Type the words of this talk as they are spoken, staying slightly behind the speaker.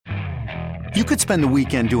You could spend the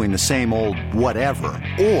weekend doing the same old whatever,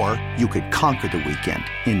 or you could conquer the weekend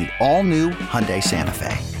in the all-new Hyundai Santa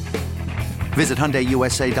Fe. Visit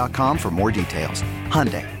HyundaiUSA.com for more details.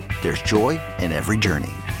 Hyundai, there's joy in every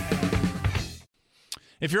journey.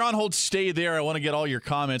 If you're on hold, stay there. I want to get all your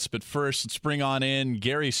comments, but first, let's bring on in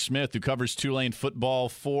Guerry Smith, who covers Tulane football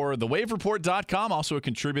for thewavereport.com, also a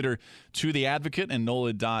contributor to The Advocate and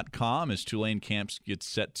NOLA.com as Tulane camps get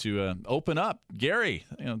set to open up. Guerry,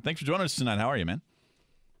 thanks for joining us tonight. How are you, man?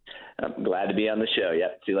 I'm glad to be on the show.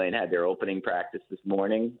 Yep, Tulane had their opening practice this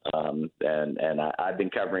morning, and I've been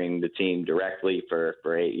covering the team directly for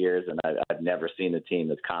 8 years, and I've never seen a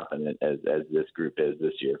team as confident as this group is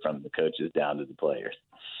this year, from the coaches down to the players.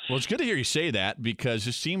 Well, it's good to hear you say that, because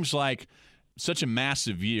it seems like such a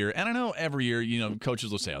massive year. And I know every year,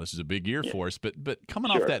 coaches will say, oh, this is a big year for us. But coming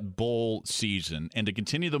off that bowl season and to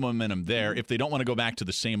continue the momentum there, if they don't want to go back to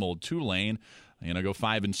the same old Tulane, go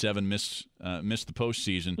 5-7, miss the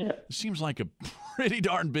postseason, it seems like a pretty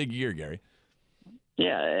darn big year, Guerry.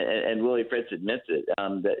 Yeah, and Willie Fritz admits it.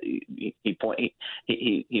 That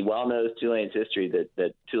he well knows Tulane's history,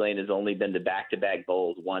 that Tulane has only been to back-to-back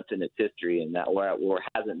bowls once in its history, and that or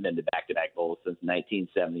hasn't been to back-to-back bowls since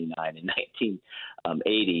 1979 and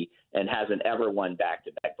 1980, and hasn't ever won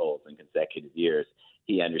back-to-back bowls in consecutive years.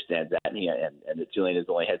 He understands that, and the Tulane has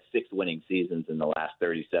only had 6 winning seasons in the last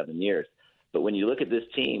 37 years. But when you look at this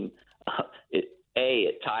team,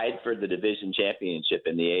 it tied for the division championship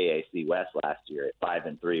in the AAC West last year at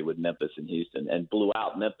 5-3 with Memphis and Houston, and blew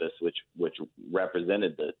out Memphis, which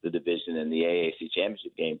represented the division in the AAC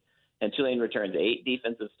championship game. And Tulane returned 8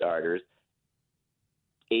 defensive starters,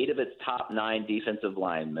 8 of its top 9 defensive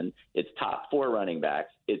linemen, its top 4 running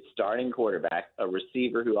backs, its starting quarterback, a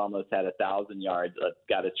receiver who almost had 1,000 yards,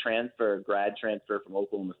 got a grad transfer from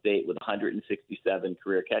Oklahoma State with 167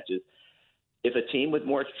 career catches. If a team with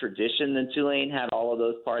more tradition than Tulane had all of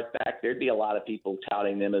those parts back, there'd be a lot of people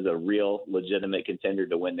touting them as a real legitimate contender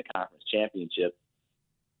to win the conference championship.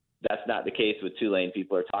 That's not the case with Tulane.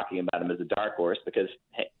 People are talking about them as a dark horse because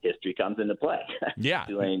history comes into play. Yeah.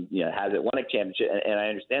 Tulane hasn't won a championship, and I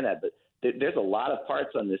understand that. But there's a lot of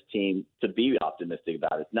parts on this team to be optimistic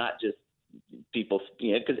about. It's not just people,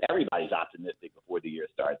 because everybody's optimistic before the year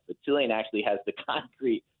starts. But Tulane actually has the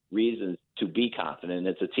concrete reasons to be confident.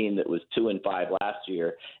 It's a team that was 2-5 last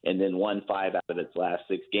year and then won 5 out of its last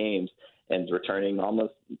 6 games and returning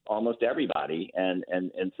almost everybody. And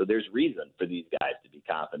so there's reason for these guys to be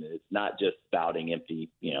confident. It's not just spouting empty,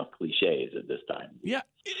 cliches at this time. Yeah.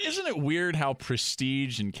 Isn't it weird how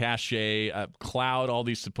prestige and cachet cloud all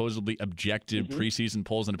these supposedly objective preseason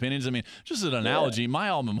polls and opinions? I mean, just as an analogy, my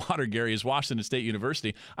alma mater, Guerry, is Washington State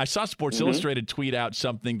University. I saw Sports Illustrated tweet out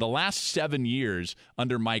something. The last 7 years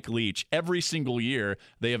under Mike Leach, every single year,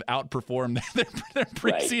 they have outperformed their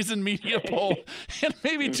preseason media poll. And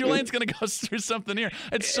maybe Tulane's going to go through something here.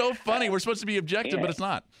 It's so funny. We're supposed to be objective, but it's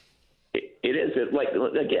not. It is.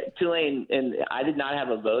 Again, Tulane, and I did not have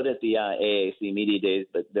a vote at the AAC Media Days,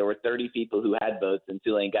 but there were 30 people who had votes, and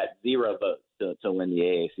Tulane got 0 votes to win the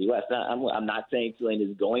AAC West. Now, I'm not saying Tulane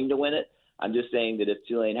is going to win it. I'm just saying that if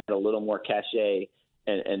Tulane had a little more cachet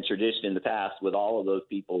and tradition in the past, with all of those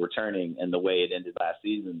people returning and the way it ended last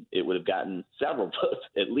season, it would have gotten several votes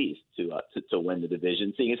at least to win the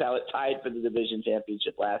division, seeing as how it tied for the division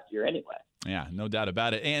championship last year anyway. Yeah, no doubt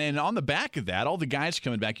about it. And on the back of that, all the guys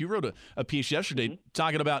coming back, you wrote a piece yesterday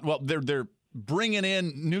talking about, well, they're bringing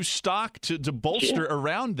in new stock to bolster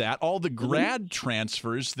around that, all the grad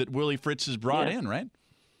transfers that Willie Fritz has brought in, right?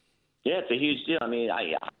 Yeah, it's a huge deal. I mean,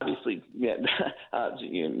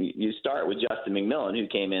 you start with Justin McMillan, who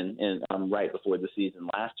came in right before the season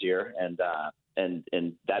last year, and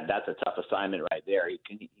that's a tough assignment right there. He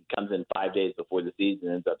comes in 5 days before the season,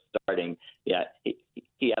 ends up starting. Yeah,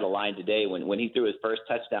 he had a line today when he threw his first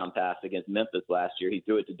touchdown pass against Memphis last year. He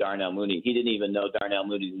threw it to Darnell Mooney. He didn't even know Darnell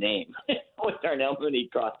Mooney's name when Darnell Mooney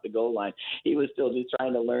crossed the goal line. He was still just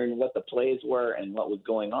trying to learn what the plays were and what was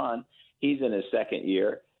going on. He's in his second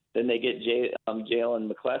year. Then they get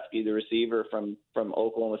Jalen McCleskey, the receiver from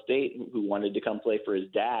Oklahoma State, who wanted to come play for his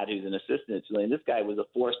dad, who's an assistant at Tulane. This guy was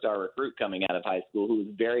a 4-star recruit coming out of high school who was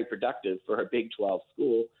very productive for a Big 12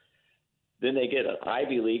 school. Then they get an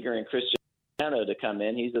Ivy Leaguer and Christian to come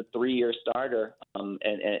in. He's a 3-year starter,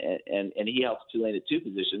 and he helps Tulane at 2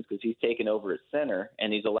 positions because he's taken over at center,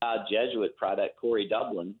 and he's allowed Jesuit product Corey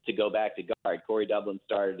Dublin to go back to guard. Corey Dublin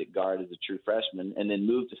started at guard as a true freshman and then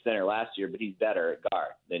moved to center last year, but he's better at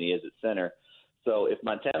guard than he is at center. So if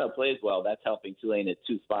Montano plays well, that's helping Tulane at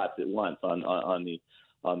 2 spots at once on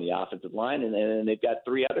the offensive line, and they've got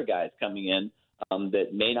 3 other guys coming in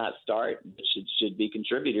that may not start, but should be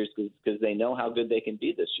contributors because they know how good they can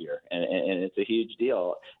be this year, and it's a huge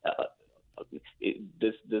deal.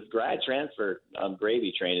 This grad transfer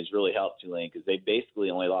gravy train has really helped Tulane because they basically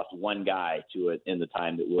only lost one guy to it in the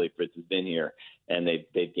time that Willie Fritz has been here, and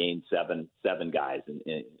they've gained seven guys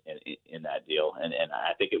in that deal, and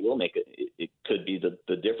I think it will make it could be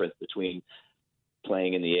the difference between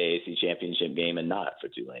playing in the AAC championship game and not for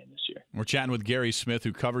Tulane this year. We're chatting with Guerry Smith,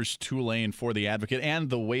 who covers Tulane for The Advocate and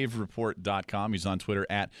thewavereport.com. He's on Twitter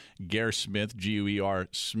at Guerry Smith, Guer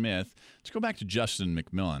Smith. Let's go back to Justin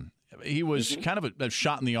McMillan. He was kind of a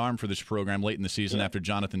shot in the arm for this program late in the season after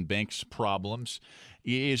Jonathan Banks' problems.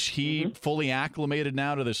 Is he fully acclimated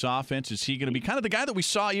now to this offense? Is he going to be kind of the guy that we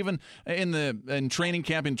saw even in training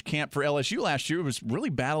camp and camp for LSU last year, who was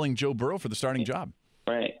really battling Joe Burrow for the starting job?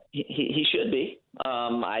 Right. He should be.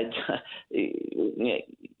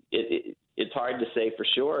 It's hard to say for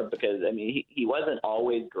sure because he wasn't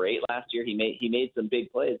always great last year. He made some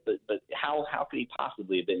big plays, but how could he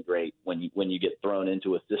possibly have been great when you get thrown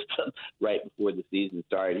into a system right before the season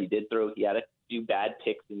started? He had a few bad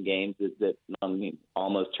picks in games that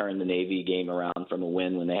almost turned the Navy game around from a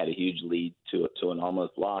win when they had a huge lead to an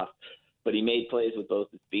almost loss. But he made plays with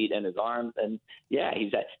both his feet and his arms, and he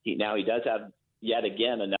does have yet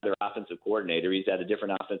again another offensive coordinator. He's had a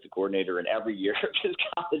different offensive coordinator in every year of his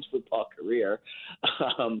college football career.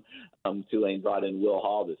 Tulane brought in Will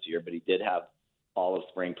Hall this year, but he did have all of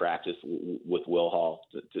spring practice with Will Hall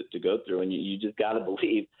to go through, and you just got to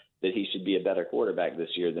believe that he should be a better quarterback this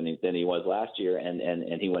year than he was last year,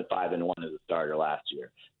 and he went 5-1 as a starter last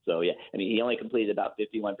year. So, he only completed about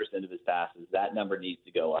 51% of his passes. That number needs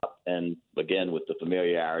to go up. And, again, with the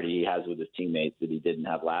familiarity he has with his teammates that he didn't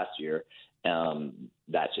have last year,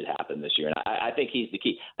 that should happen this year. And I think he's the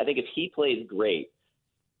key. I think if he plays great,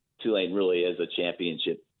 Tulane really is a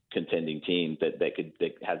championship contending team that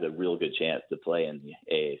has a real good chance to play in the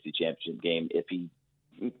AAC championship game. If he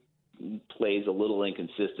plays a little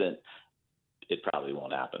inconsistent, it probably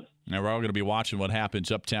won't happen. Now, we're all going to be watching what happens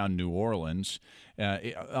uptown New Orleans.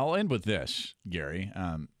 I'll end with this, Guerry.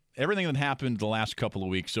 Everything that happened the last couple of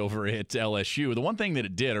weeks over at LSU, the one thing that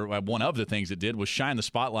it did, or one of the things it did, was shine the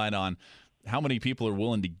spotlight on how many people are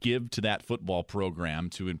willing to give to that football program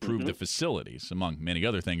to improve the facilities, among many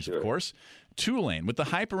other things, of course. Tulane, with the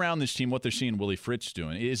hype around this team, what they're seeing Willie Fritz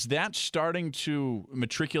doing, is that starting to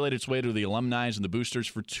matriculate its way to the alumni and the boosters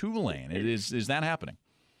for Tulane? Is that happening?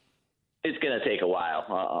 It's going to take a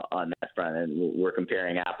while on that front, and we're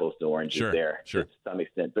comparing apples to oranges there to some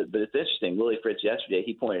extent. But it's interesting. Willie Fritz yesterday,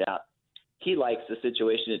 he pointed out he likes the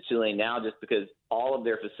situation at Tulane now just because all of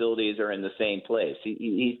their facilities are in the same place.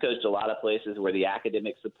 He's coached a lot of places where the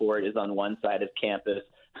academic support is on one side of campus.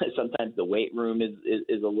 Sometimes the weight room is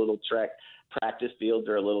a little trek. Practice fields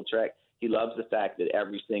are a little trek. He loves the fact that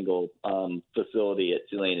every single facility at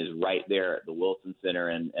Tulane is right there at the Wilson Center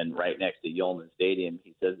and right next to Yeoman Stadium.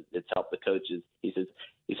 He says it's helped the coaches. He says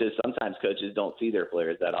sometimes coaches don't see their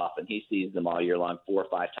players that often. He sees them all year long 4 or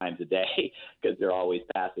 5 times a day because they're always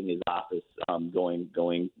passing his office,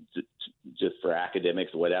 going just for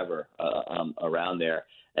academics or whatever around there.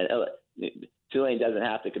 And Tulane doesn't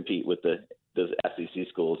have to compete with the SEC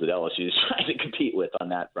schools that LSU is trying to compete with on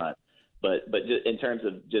that front. But just in terms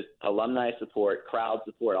of just alumni support, crowd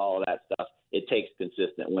support, all of that stuff, it takes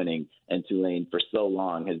consistent winning. And Tulane for so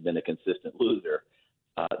long has been a consistent loser.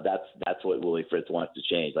 That's what Willie Fritz wants to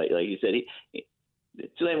change. Like you said,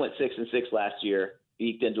 Tulane went 6-6 last year,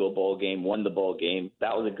 eked into a bowl game, won the bowl game.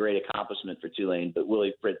 That was a great accomplishment for Tulane. But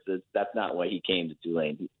Willie Fritz says that's not why he came to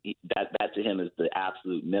Tulane. That to him is the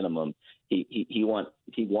absolute minimum. He wants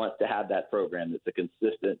to have that program that's a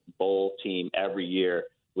consistent bowl team every year,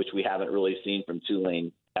 which we haven't really seen from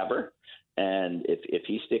Tulane ever. And if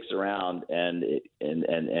he sticks around and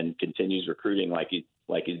continues recruiting like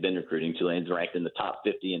he's been recruiting, Tulane's ranked in the top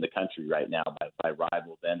 50 in the country right now by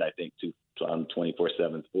rivals and I think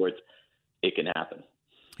 24/7 Sports. It can happen.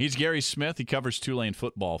 He's Guerry Smith. He covers Tulane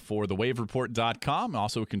football for thewavereport.com,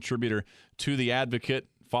 also a contributor to The Advocate.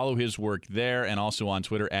 Follow his work there and also on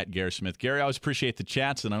Twitter at Guerry Smith. Guerry, I always appreciate the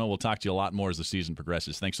chats, and I know we'll talk to you a lot more as the season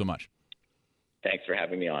progresses. Thanks so much. Thanks for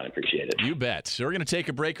having me on. I appreciate it. You bet. So we're going to take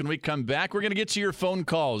a break. When we come back, we're going to get to your phone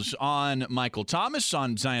calls on Michael Thomas,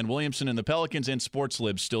 on Zion Williamson and the Pelicans, and Sports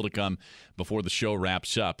Lib still to come before the show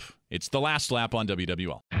wraps up. It's The Last Lap on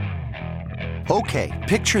WWL. Okay,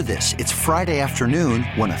 picture this. It's Friday afternoon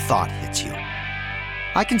when a thought hits you.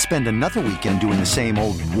 I can spend another weekend doing the same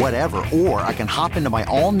old whatever, or I can hop into my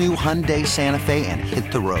all-new Hyundai Santa Fe and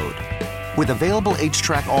hit the road. With available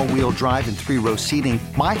H-Track all-wheel drive and 3-row seating,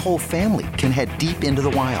 my whole family can head deep into the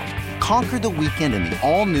wild. Conquer the weekend in the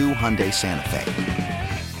all-new Hyundai Santa Fe.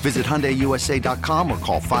 Visit HyundaiUSA.com or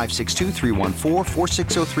call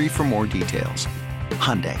 562-314-4603 for more details.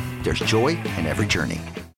 Hyundai, there's joy in every journey.